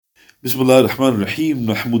Bismillah ar-Rahman ar-Rahim.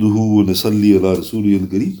 Nahmaduhu wa nasalli ala Rasulih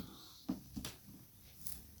al-Kareem.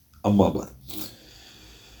 Amma ba'd.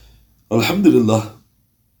 Alhamdulillah.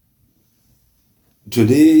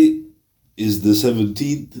 Today is the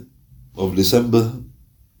 17th of December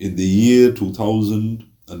in the year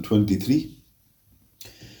 2023.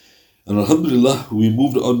 And Alhamdulillah, we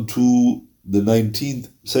moved on to the 19th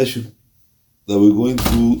session that we're going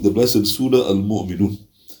through the blessed Surah Al-Muminoon.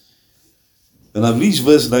 And I've reached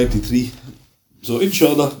verse 93. So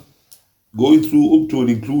inshallah, going through up to and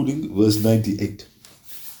including verse 98.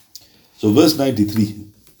 So verse 93.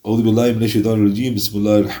 A'udhu billahi minash shaitanir rajeem.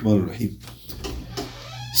 Bismillahir rahmanir rahim.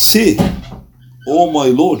 Say, O my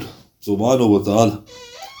Lord, subhanahu wa ta'ala,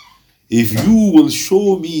 if you will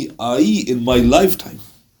show me, i.e. in my lifetime,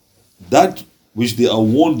 that which they are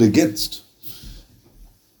warned against,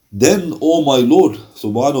 then, O my Lord,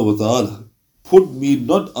 subhanahu wa ta'ala, put me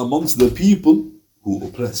not amongst the people who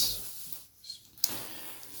oppress.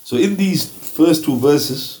 So in these first two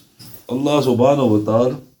verses, Allah subhanahu wa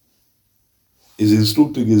ta'ala is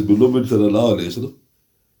instructing His beloved sallallahu alayhi wa sallam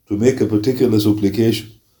to make a particular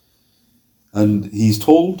supplication. And He's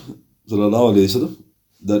told sallallahu alayhi wa sallam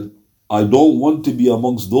that I don't want to be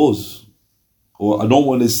amongst those, or I don't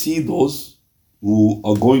want to see those who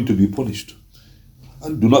are going to be punished.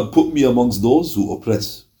 And do not put me amongst those who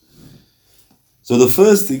oppress. So the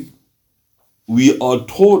first thing, we are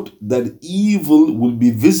taught that evil will be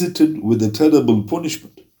visited with a terrible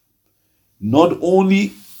punishment. Not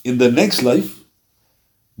only in the next life,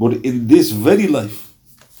 but in this very life,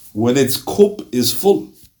 when its cup is full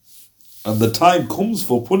and the time comes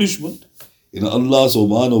for punishment in Allah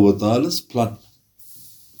subhanahu wa ta'ala's plan.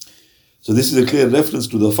 So this is a clear reference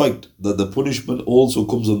to the fact that the punishment also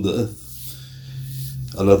comes on the earth.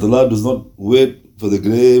 Allah Ta'ala does not wait for the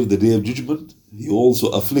grave, the day of judgment. He also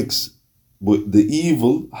afflicts. But the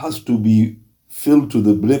evil has to be filled to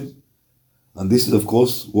the brim. And this is, of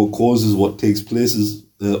course, what causes what takes place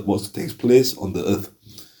on the earth.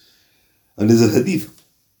 And there's a hadith.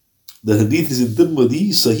 The hadith is in Tirmidhi,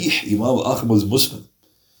 Sahih, Imam Ahmad's Muslim.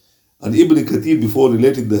 And Ibn Kathir, before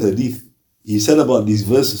relating the hadith, he said about these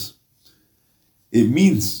verses, it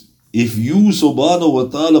means, if you, subhanahu wa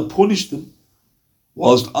ta'ala, punish them,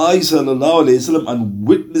 whilst I, sallallahu alayhi wa sallam, am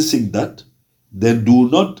witnessing that, then do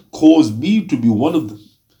not cause me to be one of them.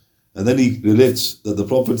 And then he relates that the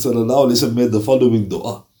Prophet sallallahu alayhi wa sallam made the following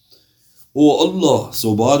dua. O Allah,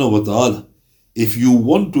 subhanahu wa ta'ala, if you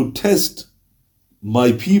want to test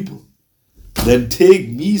my people, then take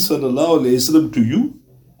me, sallallahu alayhi wa sallam, to you,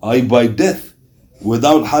 I by death,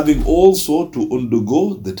 without having also to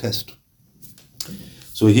undergo the test.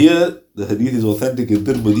 So here, the hadith is authentic in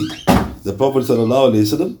Tirmidhi. The Prophet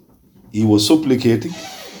ﷺ, he was supplicating,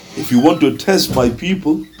 if you want to test my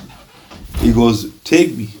people, he goes,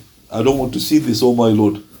 take me. I don't want to see this, O my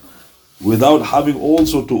Lord, without having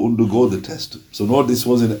also to undergo the test. So note, this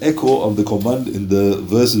was an echo of the command in the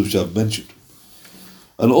verses which I've mentioned.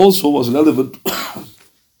 And also was relevant,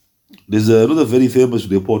 there's another very famous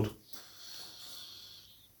report.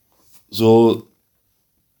 So,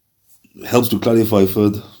 it helps to clarify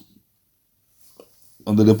further.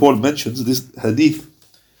 And the report mentions this hadith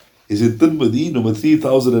is in Tirmidhi, number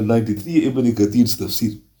 3093, Ibn Kathir's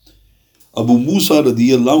tafsir. Abu Musa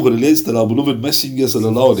radiyallahu relates that our beloved Messenger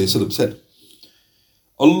sallallahu alayhi wa sallam said,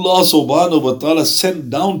 Allah subhanahu wa ta'ala sent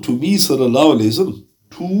down to me sallallahu alayhi wa sallam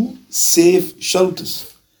 2 safe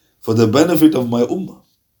shelters for the benefit of my ummah.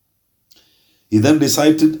 He then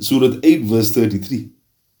recited Surah 8 verse 33.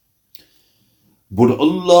 But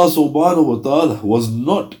Allah subhanahu wa ta'ala was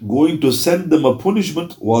not going to send them a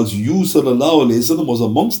punishment whilst you sallallahu alayhi wa sallam was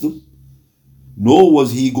amongst them, nor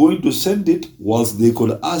was He going to send it whilst they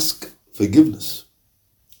could ask forgiveness.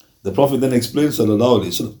 The Prophet then explained sallallahu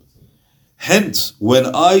alayhi wa sallam, hence when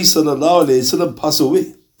I sallallahu alayhi wa sallam pass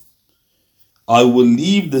away, I will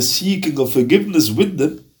leave the seeking of forgiveness with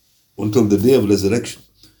them until the day of resurrection.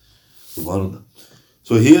 Subhanallah.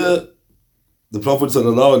 So here the Prophet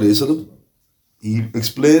sallallahu alayhi wa sallam, he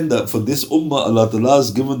explained that for this ummah, Allah Ta'ala has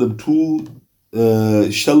given them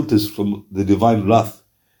 2 shelters from the divine wrath.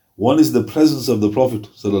 One is the presence of the Prophet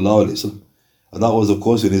sallallahu alaihi wasallam, and that was, of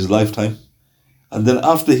course, in his lifetime. And then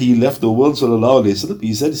after he left the world sallallahu alaihi wasallam,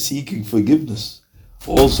 he said, seeking forgiveness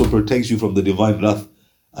also protects you from the divine wrath.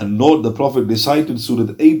 And note, the Prophet recited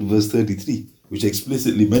Surah 8 verse 33, which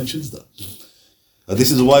explicitly mentions that. And this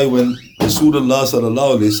is why when Rasulullah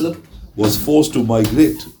sallallahu alaihi wasallam was forced to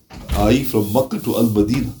migrate, i.e. from Makkah to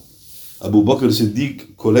Al-Madinah, Abu Bakr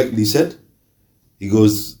Siddiq correctly said, he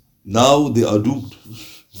goes, now they are doomed.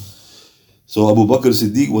 So Abu Bakr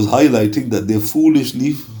Siddiq was highlighting that they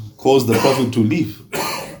foolishly caused the Prophet to leave.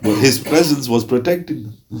 but his presence was protecting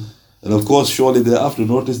them. And of course, shortly thereafter,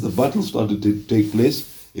 notice the battle started to take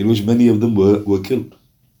place, in which many of them were killed.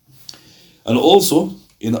 And also,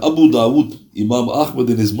 in Abu Dawood, Imam Ahmad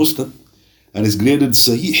in his Musnad, and is graded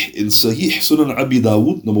Sahih in Sahih Sunan Abi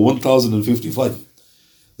Dawood, number 1055.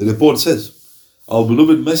 The report says, our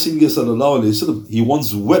beloved Messenger sallallahu alaihi wasallam, he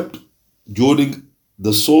once wept during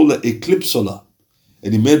the solar eclipse salah,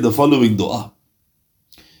 and he made the following dua: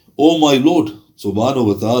 O my Lord subhanahu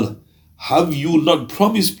wa ta'ala, have you not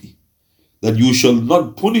promised me that you shall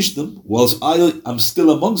not punish them whilst I am still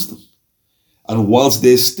amongst them, and whilst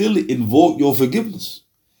they still invoke your forgiveness?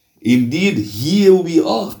 Indeed, here we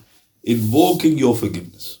are, invoking your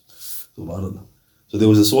forgiveness. Subhanallah. So there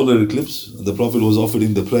was a solar eclipse, and the Prophet was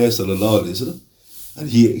offering the prayer, sallallahu alayhi wasallam, and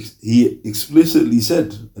he explicitly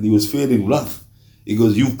said, and he was fearing wrath, he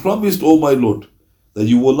goes, you've promised, O my Lord, that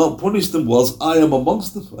you will not punish them whilst I am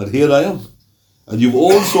amongst them, and here I am. And you've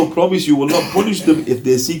also promised you will not punish them if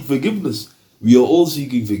they seek forgiveness. We are all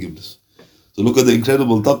seeking forgiveness. So look at the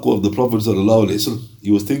incredible taqwa of the Prophet sallallahu alaihi wasallam.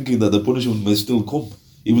 He was thinking that the punishment may still come,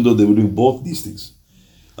 even though they were doing both these things.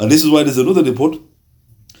 And this is why there's another report.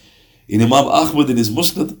 In Imam Ahmad in his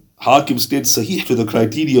Musnad, Hakim states Sahih to the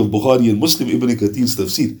criteria of Bukhari and Muslim Ibn Kathir's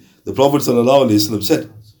tafsir. The Prophet sallallahu alaihi wasallam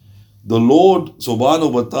said, the Lord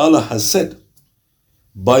subhanahu wa ta'ala has said,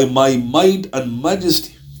 by my might and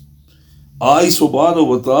majesty, I subhanahu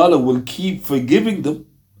wa ta'ala will keep forgiving them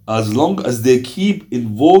as long as they keep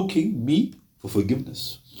invoking me for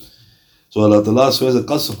forgiveness. So Allah Ta'ala swears a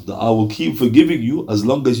qasam that I will keep forgiving you as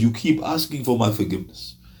long as you keep asking for my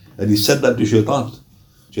forgiveness. And he said that to shaitan.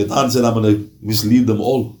 Shaitan said, I'm going to mislead them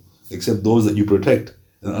all except those that you protect.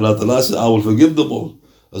 And Allah Ta'ala said, I will forgive them all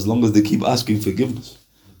as long as they keep asking forgiveness.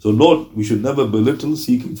 So Lord, we should never belittle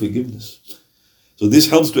seeking forgiveness. So this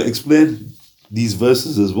helps to explain these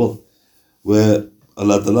verses as well, where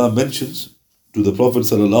Allah Ta'ala mentions to the Prophet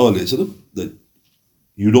sallallahu alaihi wasallam that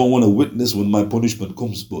you don't want to witness when my punishment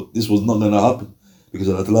comes, but this was not going to happen because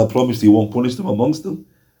Allah Ta'ala promised He won't punish them amongst them,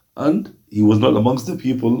 and He was not amongst the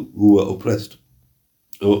people who were oppressed,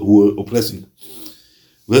 or who were oppressing.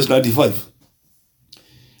 Verse 95.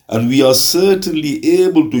 And we are certainly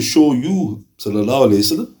able to show you, sallallahu alaihi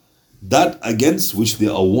wasallam, that against which they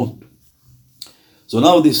are warned. So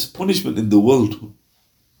now this punishment in the world,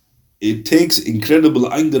 it takes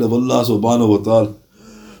incredible anger of Allah subhanahu wa ta'ala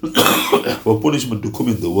for punishment to come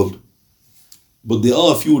in the world. But there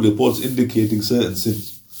are a few reports indicating certain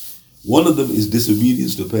sins. One of them is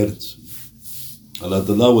disobedience to parents. Allah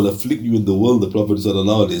Ta'ala will afflict you in the world, the Prophet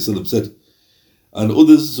sallallahu alaihi wasallam said. And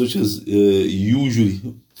others such as usually.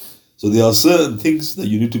 So there are certain things that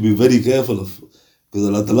you need to be very careful of, because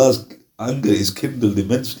Allah Ta'ala's anger is kindled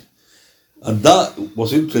immensely. And that,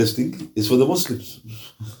 what's interesting, is for the Muslims.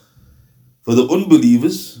 For the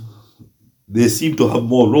unbelievers, they seem to have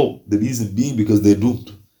more rope. The reason being because they're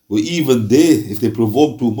doomed. But even they, if they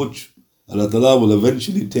provoke too much, Allah Ta'ala will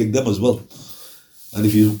eventually take them as well. And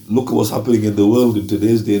if you look at what's happening in the world in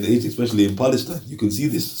today's day and age, especially in Palestine, you can see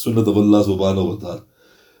this sunnah of Allah subhanahu wa ta'ala.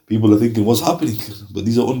 People are thinking, what's happening? But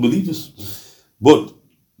these are unbelievers. But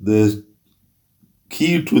the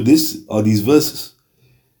key to this are these verses.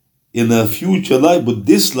 In a future life, but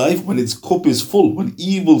this life, when its cup is full, when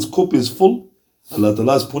evil's cup is full, Allah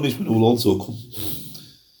Ta'ala's punishment will also come.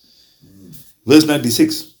 Verse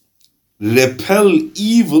 96. Repel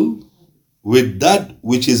evil with that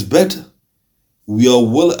which is better. We are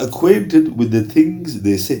well acquainted with the things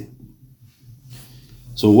they say.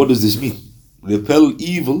 So what does this mean? Repel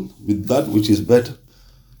evil with that which is better.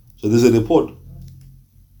 So there's a report.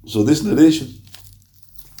 So this narration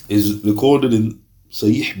is recorded in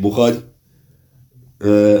Sahih Bukhari,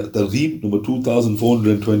 Targheeb, number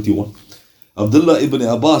 2421. Abdullah ibn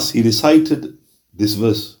Abbas, he recited this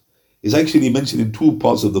verse. It's actually mentioned in two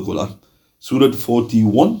parts of the Quran. Surah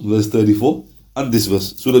 41, verse 34, and this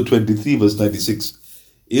verse, Surah 23, verse 96.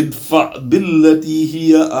 Idfa' billati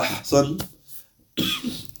hiya ahsan.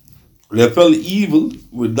 Repel evil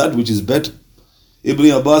with that which is better.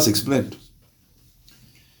 Ibn Abbas explained,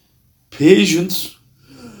 patience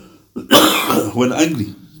when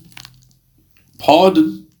angry,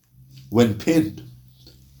 pardon when pained.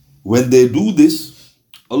 When they do this,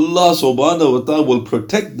 Allah subhanahu wa ta'ala will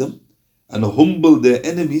protect them and humble their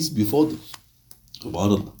enemies before them.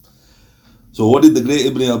 Subhanallah. So what did the great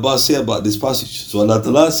Ibn Abbas say about this passage? So Allah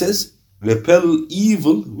Ta'ala says, repel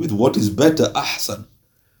evil with what is better, ahsan.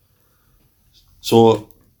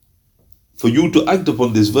 So for you to act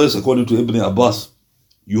upon this verse, according to Ibn Abbas,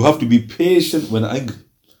 you have to be patient when angry.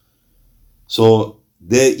 So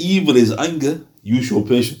their evil is anger, you show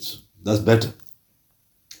patience. That's better.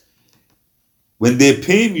 When they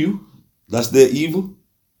pain you, that's their evil,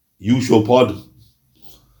 you show pardon.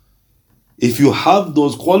 If you have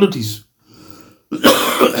those qualities,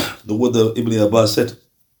 what the Ibn Abbas said,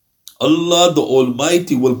 Allah the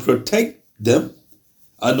Almighty will protect them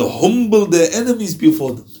and humble their enemies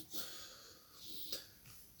before them.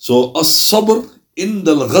 So, as-sabr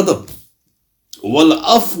indal ghadab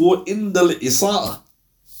wal-afwu indal isa'a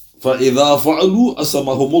فَإِذَا فَعَلُوا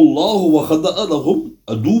أَسَمَهُمُ اللَّهُ وَخَدَأَ لَهُمْ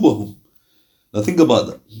أَدُوبَهُم. Now think about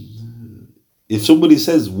that. If somebody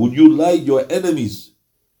says, would you like your enemies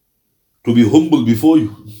to be humble before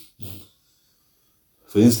you?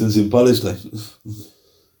 For instance, in Palestine,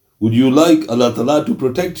 would you like Allah Ta'ala to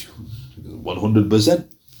protect you? 100%.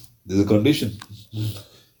 There's a condition.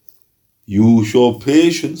 You show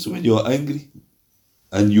patience when you are angry,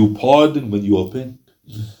 and you pardon when you are pained.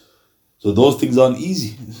 So those things aren't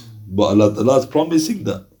easy. But Allah Ta'ala is promising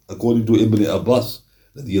that, according to Ibn Abbas.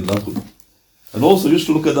 And also, just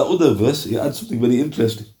to look at that other verse, he adds something very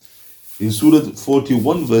interesting. In Surah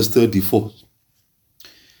 41, verse 34.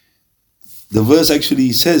 The verse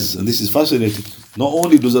actually says, and this is fascinating, not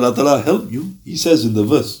only does Allah Ta'ala help you, He says in the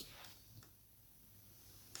verse,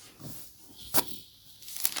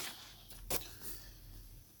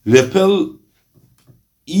 repel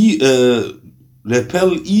evil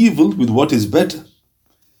with what is better.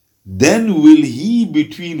 Then will he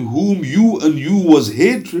between whom you and you was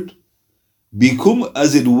hatred become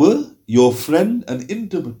as it were your friend and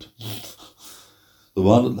intimate.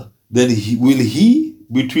 Subhanallah. Then will he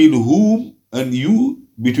between whom and you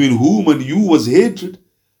was hatred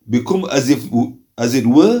become as it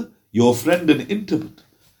were your friend and intimate.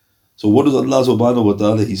 So what does Allah subhanahu wa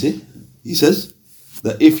ta'ala He say? He says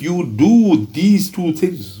that if you do these two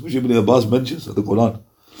things, which Ibn Abbas mentions in the Quran,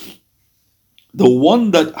 the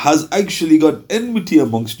one that has actually got enmity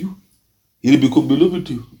amongst you, he'll become beloved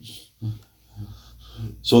to you.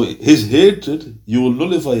 So his hatred, you will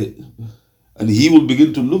nullify it, and he will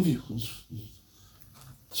begin to love you.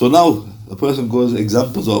 So now, a person goes,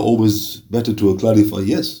 examples are always better to clarify.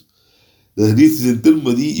 Yes, the hadith is in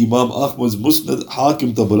Tirmidhi, Imam Ahmad's Musnad,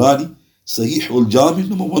 Hakim Tabarani, Sahih al-Jami,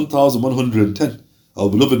 number 1110. Our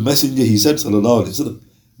beloved messenger, he said, sallallahu alayhi wa sallam,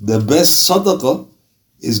 the best sadaqah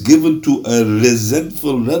is given to a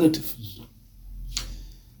resentful relative.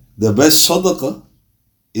 The best sadaqah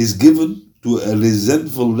is given to a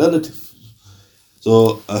resentful relative.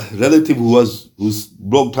 So a relative who's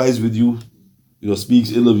broke ties with you,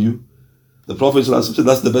 speaks ill of you, the Prophet said,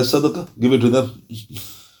 that's the best sadaqah, give it to them.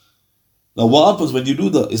 Now what happens when you do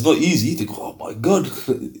that? It's not easy. You think, oh my God,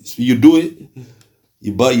 so you do it,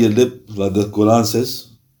 you bite your lip, like the Quran says.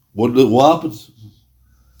 What happens?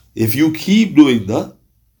 If you keep doing that,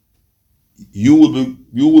 you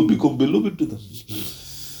will become beloved to them.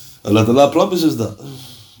 Allah Ta'ala promises that.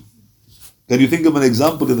 Can you think of an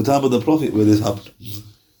example in the time of the Prophet where this happened?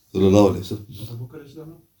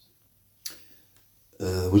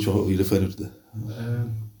 Which one are we referring to?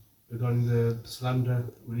 Regarding the slander,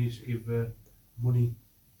 when he used to give money.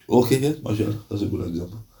 Okay, yeah, mashallah, that's a good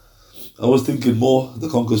example. I was thinking more the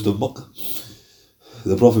conquest of Makkah.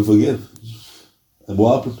 The Prophet forgave. And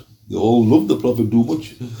what happened? They all loved the Prophet too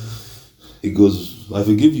much. He goes, I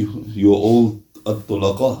forgive you. You are all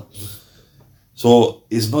at-tulaqa. So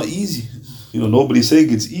it's not easy. Nobody's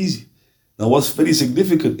saying it's easy. Now what's very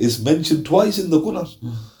significant is mentioned twice in the Quran.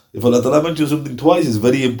 If Allah Ta'ala mentions something twice, it's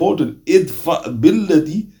very important. Idfa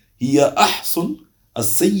billati hiya ahsun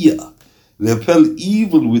as-sayyi'ah. Repel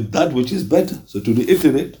evil with that which is better. So to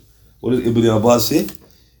reiterate, what did Ibn Abbas say?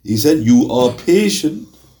 He said, you are patient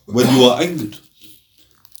when you are angered,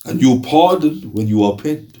 and you pardon when you are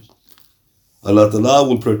pained. Allah Ta'ala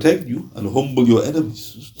will protect you and humble your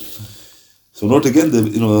enemies. So note again,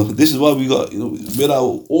 this is why we're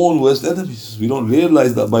our own worst enemies. We don't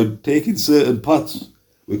realize that by taking certain paths,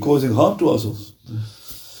 we're causing harm to ourselves.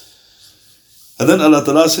 And then Allah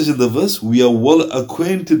Ta'ala says in the verse, we are well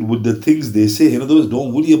acquainted with the things they say. In other words,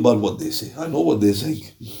 don't worry about what they say. I know what they're saying.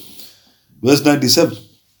 Verse 97.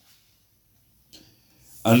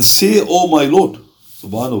 And say, O my Lord,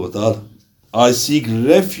 subhanahu wa ta'ala, I seek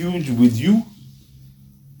refuge with you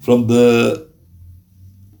from the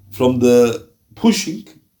pushing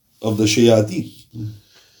of the shayateen.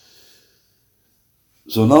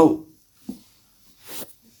 So now,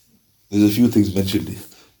 there's a few things mentioned here.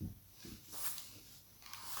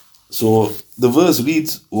 So the verse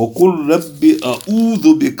reads, وَقُلْ رَبِّ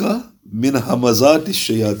أَعُوذُ بِكَ مِنْ هَمَزَاتِ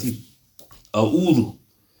الشَّيَاطِينِ. أَعُوذُ.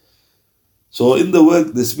 So in the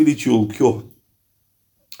work, The Spiritual Cure,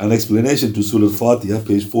 an explanation to Surah Al-Fatiha,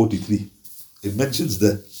 page 43, it mentions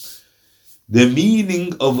that the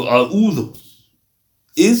meaning of A'udhu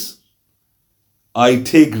is I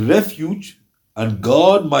take refuge, and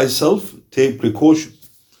guard myself, take precaution.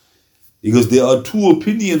 Because there are two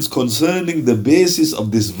opinions concerning the basis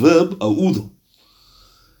of this verb, a'udhu.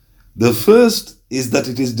 The first is that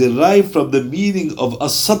it is derived from the meaning of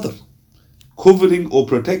as-satr, covering or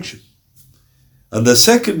protection. And the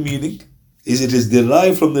second meaning is it is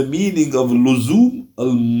derived from the meaning of luzum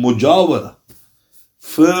al-mujawara,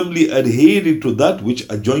 firmly adhering to that which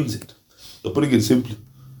adjoins it. So putting it simply,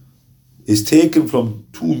 is taken from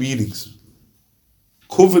two meanings: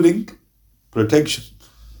 covering, protection,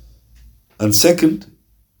 and second,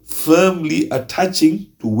 firmly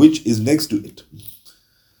attaching to which is next to it.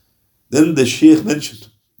 Then the Shaykh mentioned,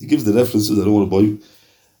 he gives the references, I don't want to bore you.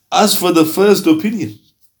 As for the first opinion,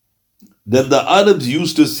 then the Arabs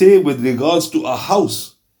used to say with regards to a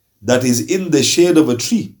house that is in the shade of a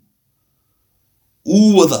tree,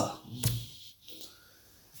 uwada.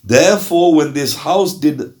 Therefore, when this house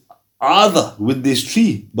did other with this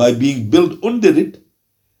tree by being built under it,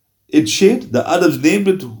 its shade, the Arabs named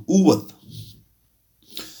it uwad.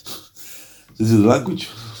 This is language.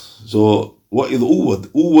 So, what is uwad?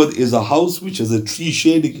 Uwad is a house which has a tree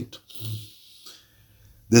shading it.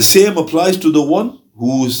 The same applies to the one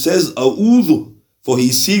who says a'udhu, for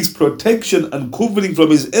he seeks protection and covering from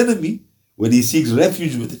his enemy when he seeks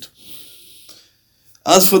refuge with it.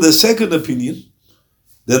 As for the second opinion,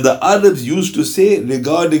 then the Arabs used to say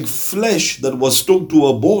regarding flesh that was stuck to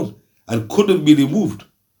a bone and couldn't be removed,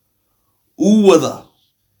 uwada,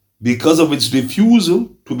 because of its refusal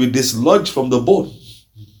to be dislodged from the bone.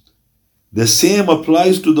 The same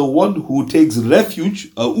applies to the one who takes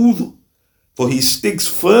refuge, a'udhu, for he sticks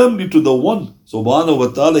firmly to the one, subhanahu wa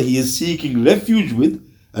ta'ala, he is seeking refuge with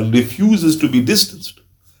and refuses to be distanced.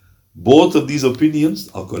 Both of these opinions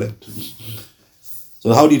are correct.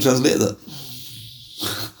 So how do you translate that?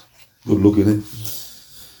 Good look in it.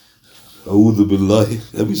 A'udhu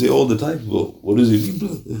billahi. And we say all the time, well, what does it mean,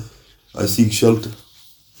 brother? I seek shelter.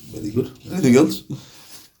 Very good. Anything else?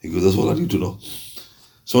 Because that's all I need to know.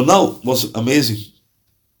 So now, what's amazing,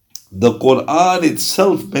 the Quran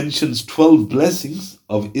itself mentions 12 blessings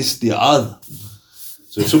of isti'adha.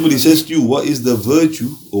 So if somebody says to you, what is the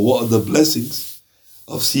virtue or what are the blessings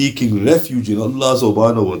of seeking refuge in Allah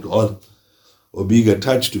subhanahu wa ta'ala or being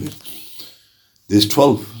attached to Him? There's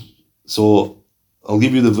 12. So I'll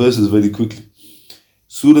give you the verses very quickly.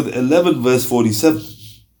 Surah 11 verse 47.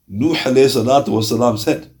 Nuh alayhi salatu wasalam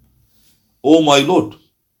said, O my Lord,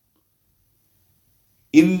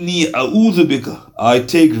 Inni a'udhu bika, I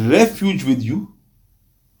take refuge with you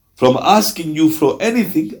from asking you for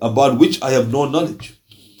anything about which I have no knowledge.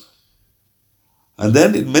 And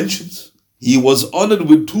then it mentions, he was honored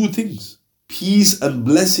with two things, peace and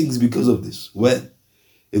blessings because of this. Where?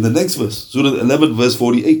 In the next verse, Surah 11 verse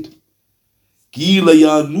 48. Qila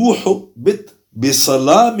ya Nuh bit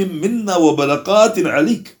bisalamin minna wa barakatin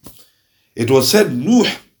alik. It was said, Nuh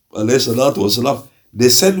alayhi salatu wasalam,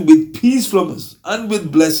 descend with peace from us and with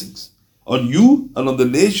blessings on you and on the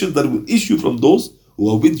nations that will issue from those who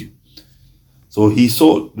are with you. So he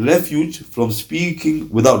sought refuge from speaking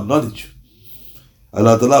without knowledge.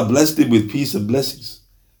 Allah Ta'ala blessed him with peace and blessings.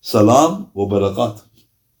 Salam wa barakat.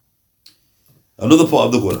 Another part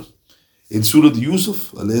of the Quran. In Surah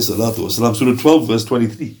Yusuf, alayhi salatu wasalam, Surah 12 verse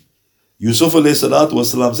 23. Yusuf alayhi salatu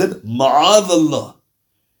wasalam said, Ma'adallah,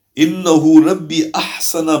 innahu rabbi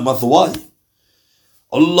ahsana mathwai.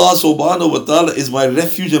 Allah subhanahu wa ta'ala is my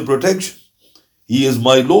refuge and protection. He is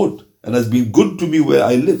my Lord and has been good to me where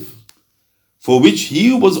I live. For which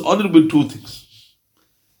he was honored with two things.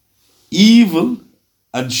 Evil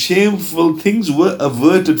and shameful things were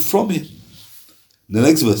averted from him. The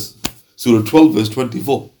next verse, Surah 12 verse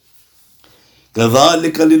 24.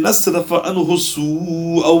 كَذَلِكَ لِنَصْرَفَ عَنْهُ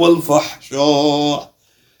السُّوءَ وَالْفَحْشَاءَ.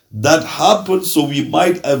 That happened so we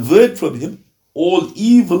might avert from him all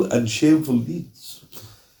evil and shameful deeds.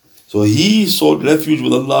 So he sought refuge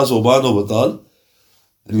with Allah subhanahu wa ta'ala,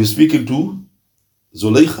 and he was speaking to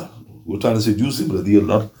Zulaykha, who were trying to seduce him,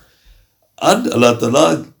 radiyallahu. And Allah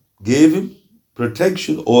ta'ala gave him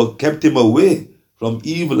protection or kept him away from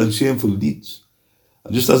evil and shameful deeds.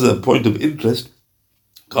 And just as a point of interest,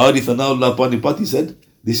 Qari Thanaullah Panipati said,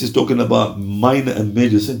 this is talking about minor and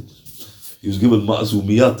major sins. He was given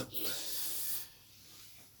ma'asumiyat.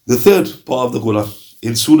 The third part of the Quran,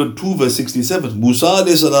 in Surah 2 verse 67, Musa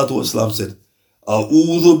alayhi salatu wasalam said,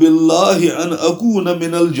 A'udhu billahi an akuna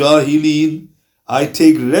min al-jahilin. I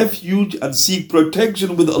take refuge and seek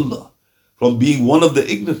protection with Allah from being one of the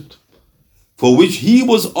ignorant, for which he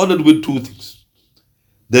was honored with two things.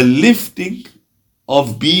 The lifting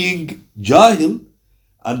of being jahil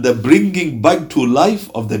and the bringing back to life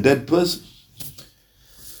of the dead person.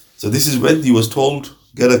 So this is when he was told,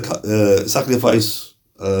 get a sacrifice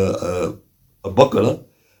a baqarah,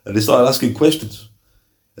 and they started asking questions.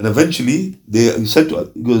 And eventually he said to us,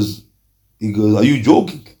 he goes, are you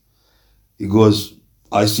joking? He goes,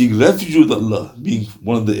 I seek refuge with Allah, being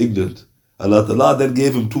one of the ignorant. Allah Ta'ala then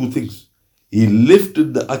gave him two things. He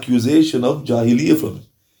lifted the accusation of Jahiliyyah from him.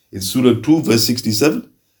 In Surah 2 verse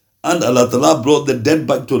 67, and Allah Ta'ala brought the dead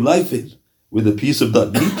back to life in with a piece of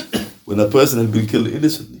that meat when a person had been killed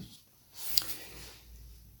innocently.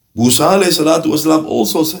 Musa alayhi salatu wasalam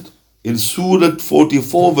also said in Surah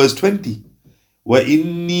 44 verse 20,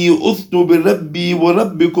 وَإِنِّي أُثْنُ بِرَبِّي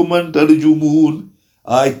وَرَبِّكُمْ أَن تَرْجُمُونَ,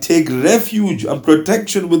 I take refuge and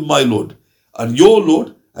protection with my Lord and your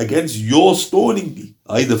Lord against your stoning me,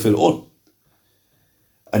 either Fir'aun.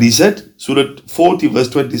 And he said, Surah 40 verse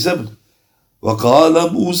 27, وَقَالَ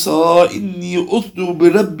مُوسَىٰ إِنِّي أُثْنُ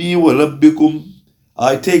بِرَبِّي وَرَبِّكُمْ,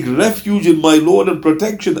 I take refuge in my Lord and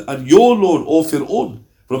protection and your Lord, O Fir'aun,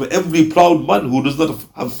 from every proud man who does not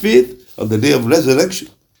have faith on the day of resurrection,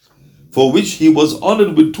 for which he was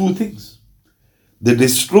honored with two things: the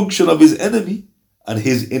destruction of his enemy and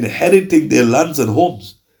his inheriting their lands and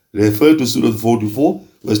homes. Refer to Surah 44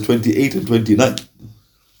 verse 28 and 29.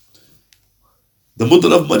 The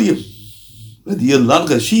mother of Maryam,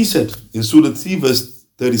 she said in Surah 3 verse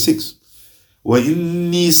 36,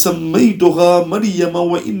 وَإِنِّي سَمَّيْتُهَا مَرْيَمَ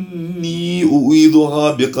وَإِنِّي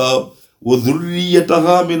أُعِيذُهَا بِكَ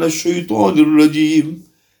وَذُرِّيَّتَهَا مِنَ الشَّيْطَانِ الرَّجِيمِ,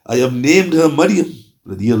 I have named her Maryam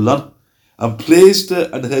and placed her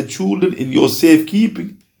and her children in your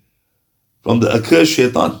safekeeping from the accursed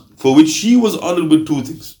shaitan, for which she was honored with two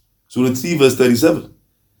things. Surah 3 verse 37.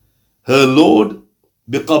 Her Lord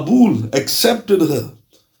biqabul accepted her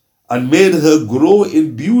and made her grow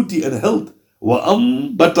in beauty and health.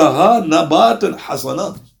 وَأَنْبَتَهَا نَبَاتًا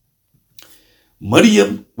حَسَنًا.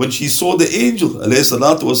 Maryam, when she saw the angel alayhi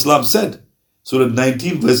salatu wasalam, said, Surah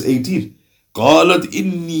 19 verse 18, قالت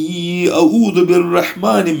إني أعوذ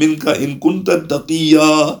بالرحمن منك إن كنت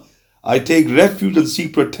تقيا, I take refuge and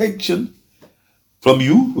seek protection from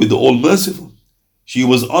you with the All-Merciful. She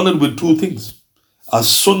was honored with two things: a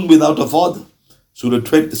son without a father, Surah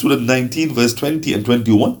 19 verse 20 and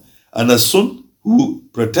 21, and a son who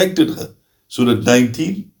protected her, Surah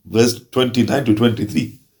 19 verse 29 to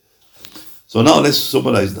 23. So now let's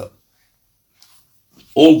summarize that.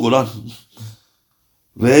 All Quran,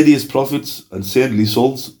 various prophets and saintly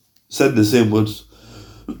souls said the same words.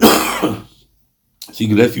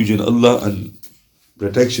 Seek refuge in Allah and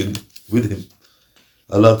protection with Him.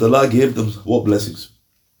 Allah Ta'ala gave them what blessings?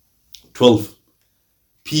 12.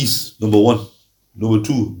 Peace, number 1. Number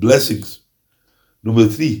 2, blessings. Number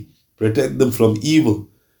 3, protect them from evil.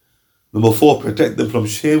 Number 4, protect them from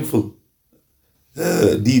shameful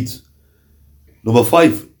deeds. Number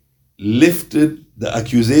 5, lifted the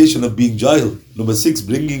accusation of being jahil. Number 6,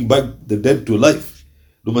 bringing back the dead to life.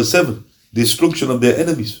 Number 7, destruction of their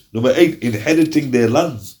enemies. Number 8, inheriting their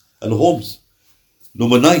lands and homes.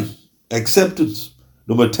 Number 9, acceptance.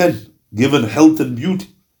 Number 10, given health and beauty.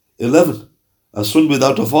 11, a son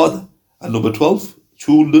without a father. And number 12,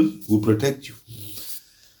 children who protect you.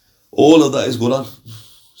 All of that is Quran.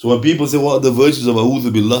 So when people say, what are the virtues of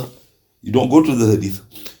A'udhu Billah? You don't go to the Hadith.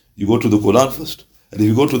 You go to the Quran first. And if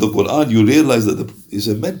you go to the Quran, you realize that it's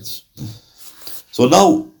immense. So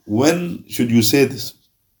now, when should you say this?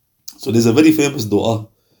 So there's a very famous dua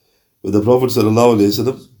where the Prophet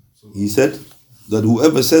ﷺ, he said that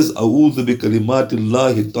whoever says A'udhu bi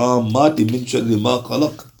kalimatillahi tammati min sharri ma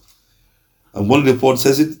khalaq, and one report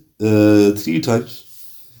says it 3 times,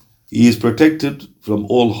 he is protected from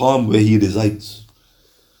all harm where he resides.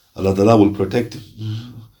 Allah Ta'ala will protect him.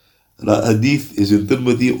 And that hadith is in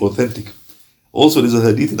Tirmidhi, authentic. Also there's a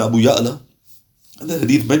hadith in Abu Ya'la, and the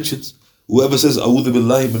hadith mentions whoever says A'udhu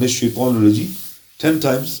billahi minash shaitanir rajim 10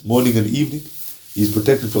 times, morning and evening, he is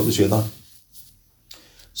protected from the shaitan.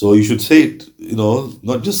 So you should say it,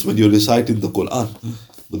 not just when you're reciting the Quran,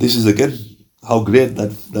 but this is again how great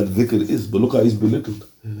that dhikr is. But look how it's belittled.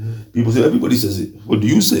 People say, everybody says it. What do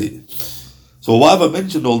you say? So why have I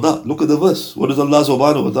mentioned all that? Look at the verse. What does Allah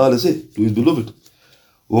subhanahu wa ta'ala say to His beloved?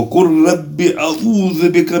 وَقُلْ رَبِّ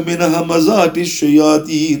أَعُوذُ بِكَ مِنَ هَمَزَاتِ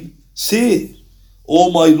الشَّيَاطِينِ. Say,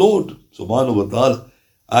 O my Lord subhanahu wa ta'ala,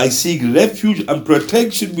 I seek refuge and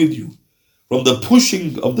protection with you from the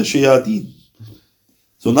pushing of the shayateen.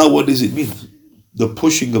 So now what does it mean? The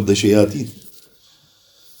pushing of the shayateen.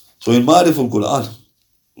 So in Ma'arif al-Quran,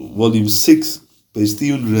 volume 6, page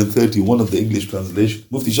 331 of the English translation,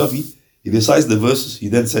 Mufti Shafi, he recites the verses. He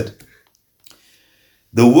then said,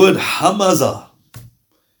 the word hamaza,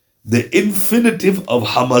 the infinitive of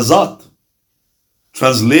hamazat,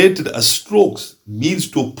 translated as strokes, means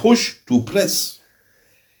to push, to press,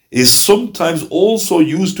 is sometimes also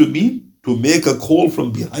used to mean to make a call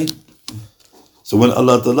from behind. So when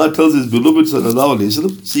Allah Ta'ala tells His beloved Sallallahu Alaihi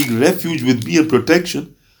Wasallam, seek refuge with me and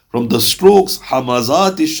protection from the strokes,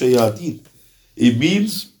 hamazat shayateen, it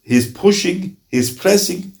means his pushing, his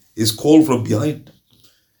pressing, his call from behind.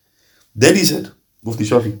 Then he said, Mufti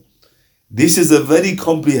Shafi, this is a very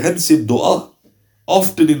comprehensive dua,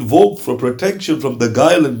 often invoked for protection from the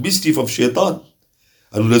guile and mischief of shaitan.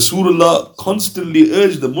 And Rasulullah constantly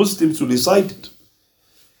urged the Muslims to recite it.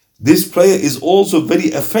 This prayer is also very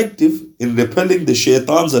effective in repelling the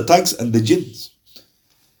shaitan's attacks and the jinns.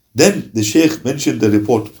 Then the Shaykh mentioned the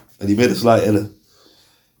report, and he made a slight error.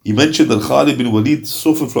 He mentioned that Khalid bin Walid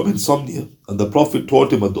suffered from insomnia, and the Prophet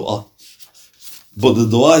taught him a dua. But the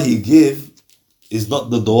dua he gave is not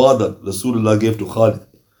the dua that Rasulullah gave to Khalid.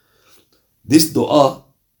 This dua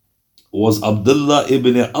was Abdullah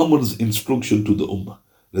ibn Amr's instruction to the Ummah.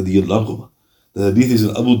 The hadith is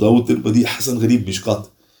in Abu Dawud, Tirmidhi, Hasan Gharib, Mishkat.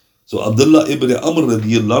 So Abdullah ibn Amr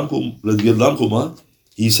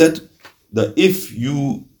he said that if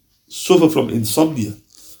you suffer from insomnia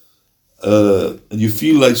and you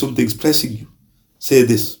feel like something's pressing you, say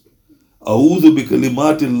this: A'udhu bi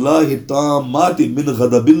kalimatillahi tammati min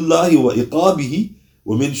ghadabillahi wa iqabihi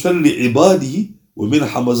wa min sharri ibadihi wa min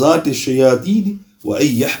hamazati shayateen wa ay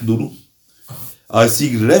yahdurun. I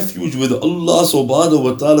seek refuge with Allah subhanahu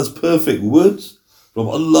wa ta'ala's perfect words from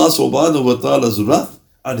Allah subhanahu wa ta'ala's wrath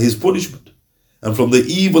and His punishment, and from the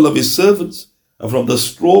evil of His servants, and from the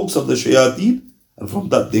strokes of the shayateen, and from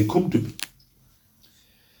that they come to me.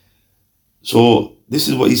 So this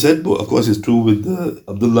is what he said, but of course it's true with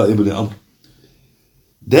Abdullah ibn Amr.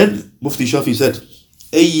 Then Mufti Shafi said,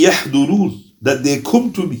 Ay yahdurun, that they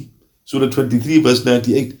come to me. Surah 23 verse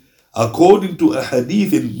 98. According to a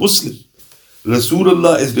hadith in Muslim,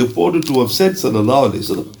 Rasulullah is reported to have said, sallallahu alayhi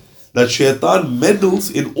wasallam, that shaitan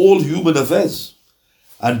meddles in all human affairs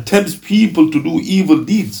and tempts people to do evil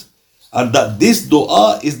deeds, and that this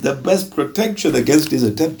dua is the best protection against his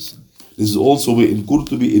attempts. This is also in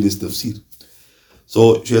Qurtubi in his tafsir.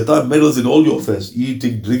 So shaitan meddles in all your affairs: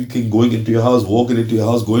 eating, drinking, going into your house, walking into your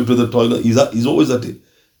house, going to the toilet. He's always at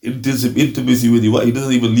intimacy with you. He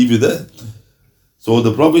doesn't even leave you there. So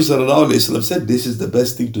the Prophet ﷺ said, this is the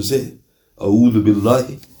best thing to say: A'udhu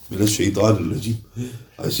billahi minash shaitanir rajim.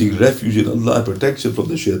 I seek refuge in Allah and protection from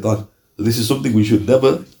the shaitan. So this is something we should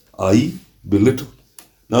never, belittle.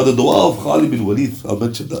 Now the dua of Khalid bin Walid, I'll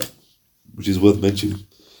mention that, which is worth mentioning.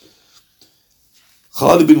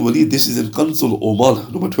 Khalid bin Walid, this is in Kansul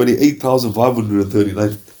Omal, number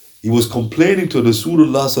 28,539. He was complaining to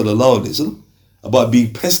Rasulullah sallallahu alayhi wasallam about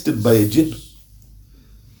being pestered by a jinn.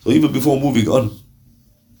 So even before moving on,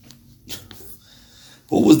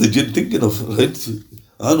 what was the jinn thinking of? Right?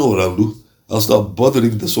 I know what I'll do. I'll start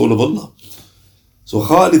bothering the soul of Allah. So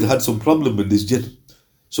Khalid had some problem with this jinn.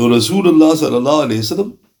 So Rasulullah sallallahu alayhi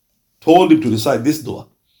wasallam told him to recite this dua: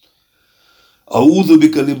 A'udhu bi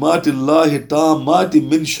kalimatillahi tammati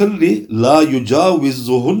min sharri la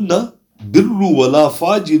yujawizuhunna birru wala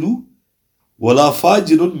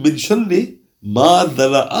fajirun min sharri ma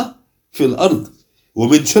dhala'a fil ard wa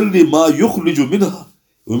min sharri ma yukhriju minha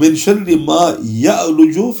wa min sharri ma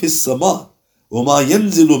ya'luju fis sama wa ma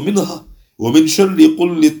yanzilu minha wa min sharri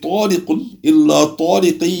kulli tariqun illa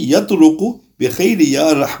tariqi yatruku bi khayri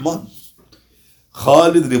ya rahman.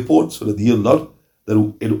 Khalid reports radiyallahu that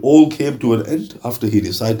it all came to an end after he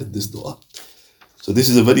recited this dua. So this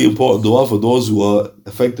is a very important dua for those who are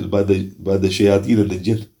affected by the shayateen and the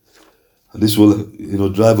jinn. And this will,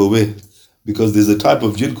 drive away, because there's a type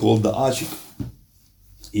of jinn called the ashik.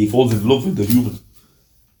 He falls in love with the human,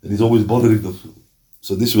 and he's always bothering them.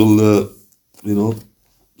 So this will,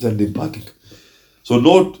 send him packing. So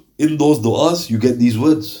note, in those du'as, you get these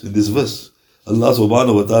words in this verse. Allah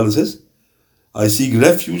subhanahu wa ta'ala says, I seek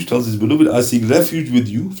refuge, tells his beloved, I seek refuge with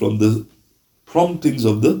you from the promptings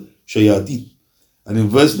of the shayateen. And in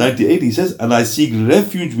verse 98 he says, and I seek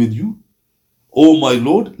refuge with you, O my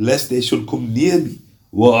Lord, lest they should come near me.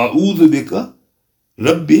 Wa a'udhu bika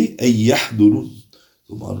rabbi ay yahdurun.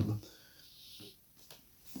 Subhanallah.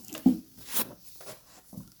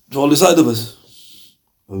 So I'll recite the verse,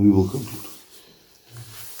 and we will conclude.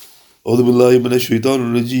 أعوذ بالله من الشيطان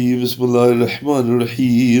الرجيم بسم الله الرحمن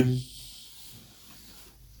الرحيم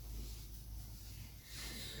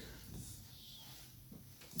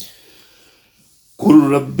قل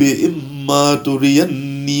رب إما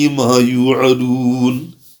تريني ما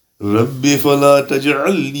يوعدون رب فلا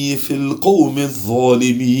تجعلني في القوم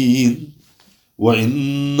الظالمين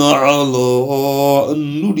وإن على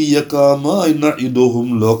أن نريك ما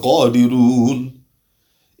نعدهم لقادرون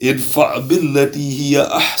ادفع بالتي هي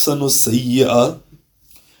أحسن السيئة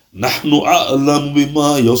نحن أعلم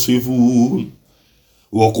بما يصفون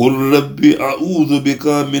وقل رب أعوذ بك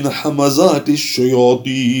من حمزات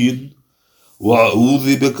الشياطين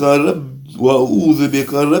وأعوذ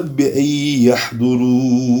بك رب أن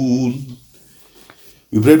يحضرون.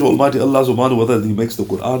 We pray to Almighty Allah SWT that He makes the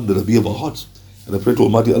Quran the Rabi of our hearts. And I pray to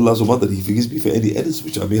Almighty Allah SWT that He forgives me for any edits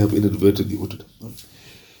which I may have inadvertently uttered.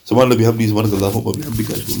 سبحان الله بحمده سبحانك اللهم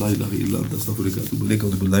وبحمدك أشهد أن لا إله إلا أنت أستغفرك وأتوب إليك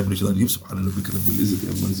أعوذ بالله من الشيطان الرجيم سبحان ربك رب العزة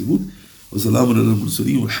عما يصفون وسلام على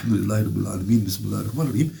المرسلين والحمد لله رب العالمين بسم الله الرحمن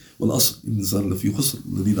الرحيم والعصر إن الإنسان لفي خسر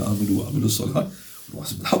الذين آمنوا وعملوا الصالحات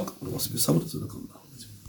وتواصوا بالحق وتواصوا بالصبر صدق الله.